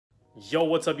Yo,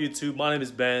 what's up YouTube? My name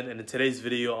is Ben, and in today's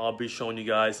video I'll be showing you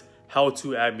guys how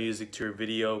to add music to your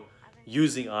video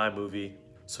using iMovie.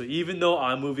 So even though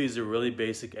iMovie is a really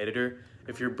basic editor,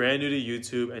 if you're brand new to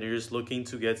YouTube and you're just looking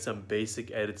to get some basic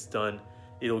edits done,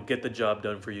 it'll get the job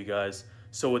done for you guys.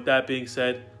 So with that being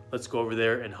said, let's go over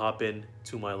there and hop in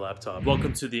to my laptop.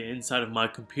 Welcome to the inside of my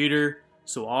computer.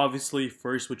 So obviously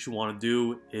first what you want to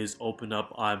do is open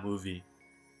up iMovie.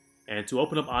 And to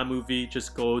open up iMovie,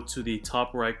 just go to the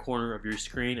top right corner of your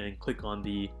screen and click on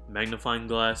the magnifying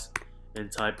glass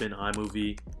and type in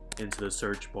iMovie into the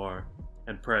search bar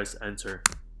and press enter.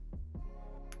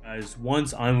 Guys,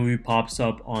 once iMovie pops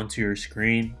up onto your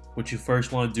screen, what you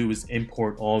first want to do is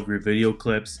import all of your video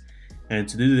clips. And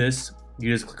to do this,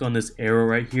 you just click on this arrow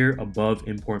right here above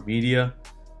import media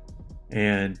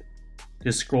and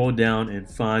just scroll down and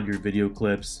find your video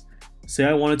clips. Say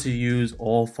I wanted to use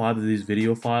all 5 of these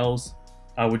video files,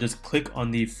 I would just click on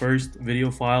the first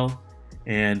video file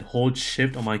and hold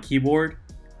shift on my keyboard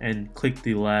and click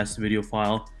the last video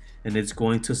file, and it's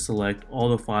going to select all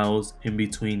the files in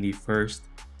between the first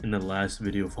and the last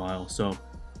video file. So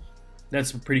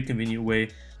that's a pretty convenient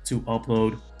way to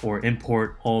upload or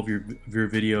import all of your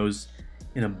videos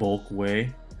in a bulk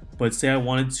way. But say I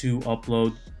wanted to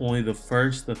upload only the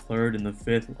first, the third, and the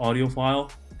fifth audio file,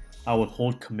 I would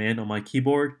hold command on my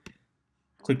keyboard,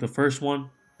 click the first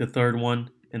one, the third one,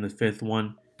 and the fifth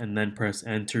one, and then press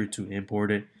enter to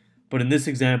import it. But in this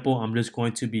example, I'm just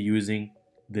going to be using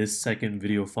this second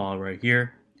video file right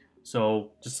here.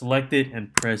 So just select it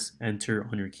and press enter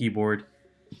on your keyboard,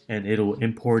 and it'll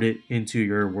import it into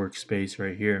your workspace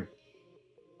right here.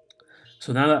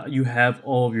 So now that you have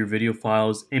all of your video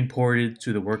files imported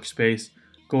to the workspace,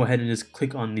 go ahead and just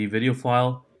click on the video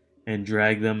file and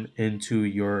drag them into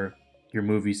your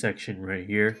movie section right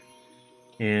here.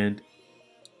 And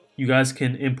you guys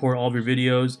can import all of your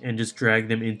videos and just drag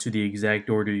them into the exact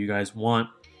order you guys want,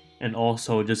 and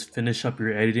also just finish up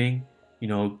your editing. You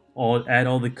know, add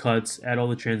all the cuts, add all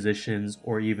the transitions,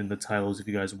 or even the titles if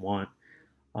you guys want.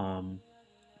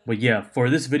 But yeah, for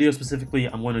this video specifically,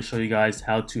 I'm going to show you guys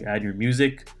how to add your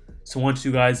music. So once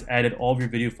you guys added all of your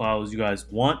video files you guys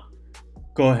want,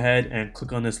 go ahead and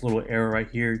click on this little arrow right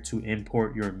here to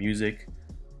import your music,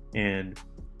 and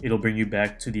it'll bring you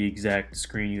back to the exact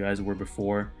screen you guys were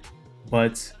before.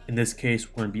 But in this case,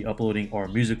 we're going to be uploading our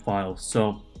music files.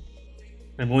 So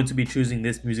I'm going to be choosing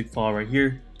this music file right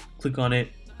here, click on it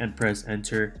and press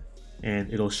enter,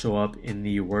 and it'll show up in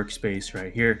the workspace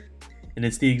right here. And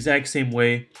it's the exact same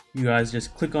way. You guys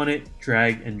just click on it,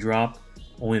 drag and drop,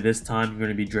 only this time you're going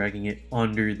to be dragging it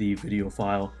under the video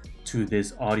file to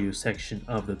this audio section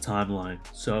of the timeline.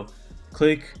 So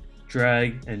click,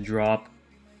 drag and drop,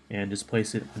 and just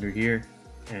place it under here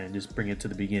and just bring it to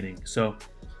the beginning. So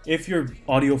if your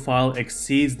audio file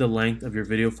exceeds the length of your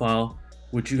video file,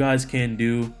 what you guys can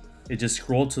do is just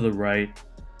scroll to the right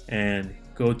and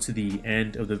go to the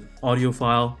end of the audio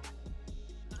file,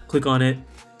 click on it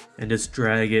and just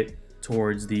drag it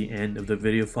towards the end of the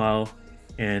video file,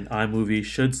 and iMovie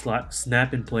should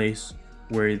snap in place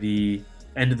where the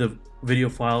end of the video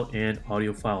file and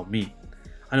audio file meet.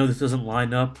 I know this doesn't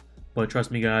line up, but trust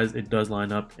me guys, it does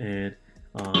line up, and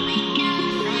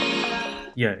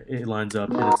yeah, it lines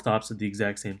up and it stops at the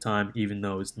exact same time even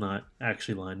though it's not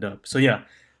actually lined up. So yeah,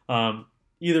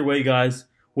 either way guys,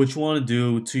 what you want to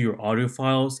do to your audio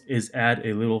files is add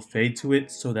a little fade to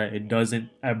it so that it doesn't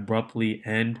abruptly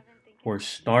end or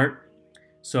start.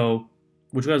 So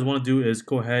what you guys want to do is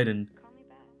go ahead and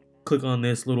click on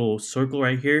this little circle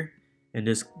right here and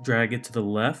just drag it to the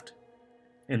left,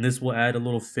 and this will add a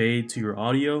little fade to your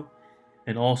audio.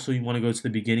 And also you want to go to the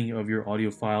beginning of your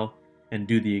audio file and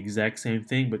do the exact same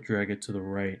thing but drag it to the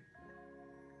right.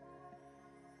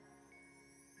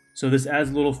 So this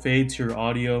adds a little fade to your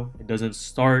audio. It doesn't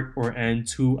start or end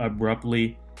too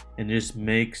abruptly, and it just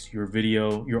makes your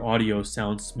audio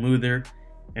sound smoother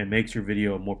and makes your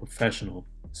video more professional.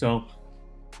 So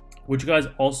what you guys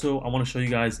also, I want to show you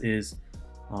guys is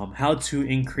how to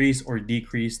increase or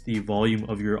decrease the volume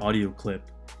of your audio clip.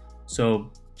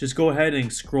 So just go ahead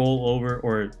and scroll over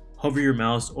or hover your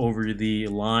mouse over the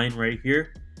line right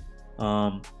here,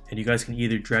 and you guys can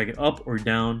either drag it up or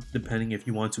down depending if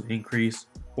you want to increase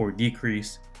or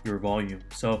decrease your volume.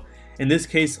 So in this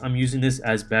case, I'm using this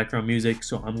as background music,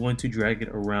 so I'm going to drag it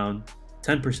around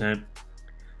 10%.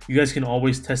 You guys can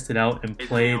always test it out and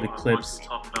play the clips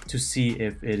to see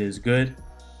if it is good.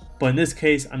 But in this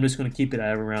case, I'm just going to keep it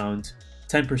at around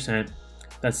 10%.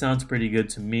 That sounds pretty good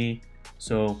to me.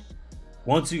 So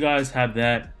once you guys have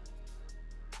that,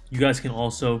 you guys can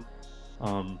also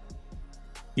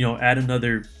add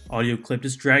another audio clip.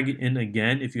 Just drag it in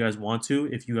again if you guys want to.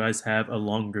 If you guys have a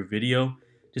longer video,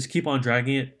 just keep on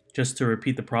dragging it just to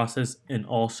repeat the process, and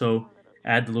also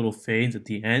add the little fades at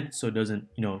the end so it doesn't,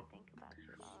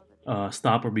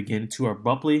 stop or begin too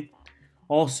abruptly.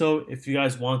 Also, if you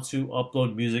guys want to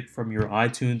upload music from your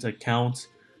iTunes account,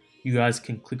 you guys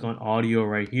can click on audio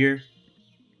right here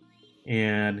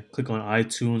and click on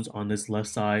iTunes on this left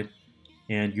side,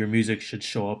 and your music should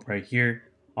show up right here.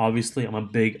 Obviously, I'm a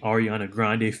big Ariana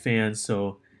Grande fan,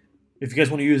 so if you guys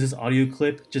want to use this audio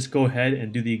clip, just go ahead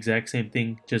and do the exact same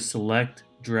thing. Just select,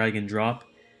 drag and drop,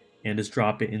 and just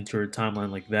drop it into your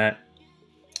timeline like that.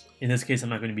 In this case, I'm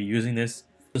not going to be using this.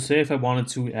 So say if I wanted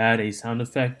to add a sound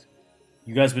effect,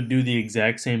 you guys would do the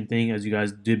exact same thing as you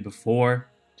guys did before.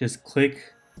 Just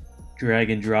click, drag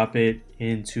and drop it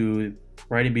into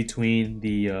right in between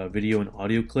the video and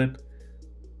audio clip.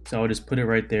 So I'll just put it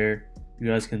right there. You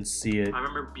guys can see it. I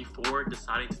remember before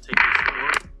deciding to take this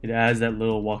forward, it adds that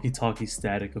little walkie-talkie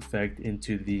static effect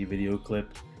into the video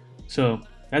clip. So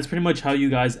that's pretty much how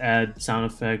you guys add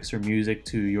sound effects or music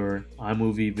to your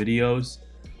iMovie videos.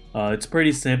 It's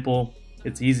pretty simple,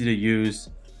 it's easy to use,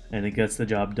 and it gets the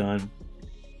job done.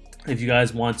 If you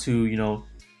guys want to,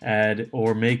 add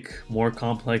or make more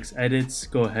complex edits,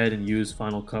 go ahead and use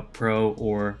Final Cut Pro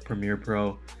or Premiere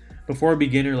Pro. But for a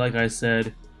beginner, like I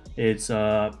said, it's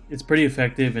pretty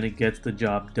effective and it gets the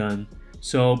job done.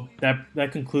 So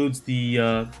that concludes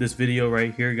the this video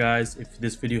right here, guys. If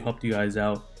this video helped you guys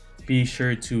out, be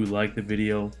sure to like the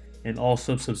video and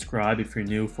also subscribe if you're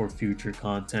new for future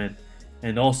content.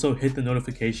 And also hit the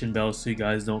notification bell so you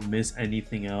guys don't miss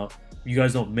anything out. You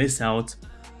guys don't miss out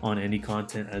on any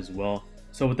content as well.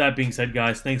 So with that being said,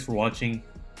 guys, thanks for watching.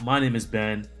 My name is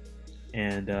Ben,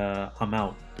 and I'm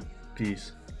out.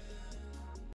 Peace.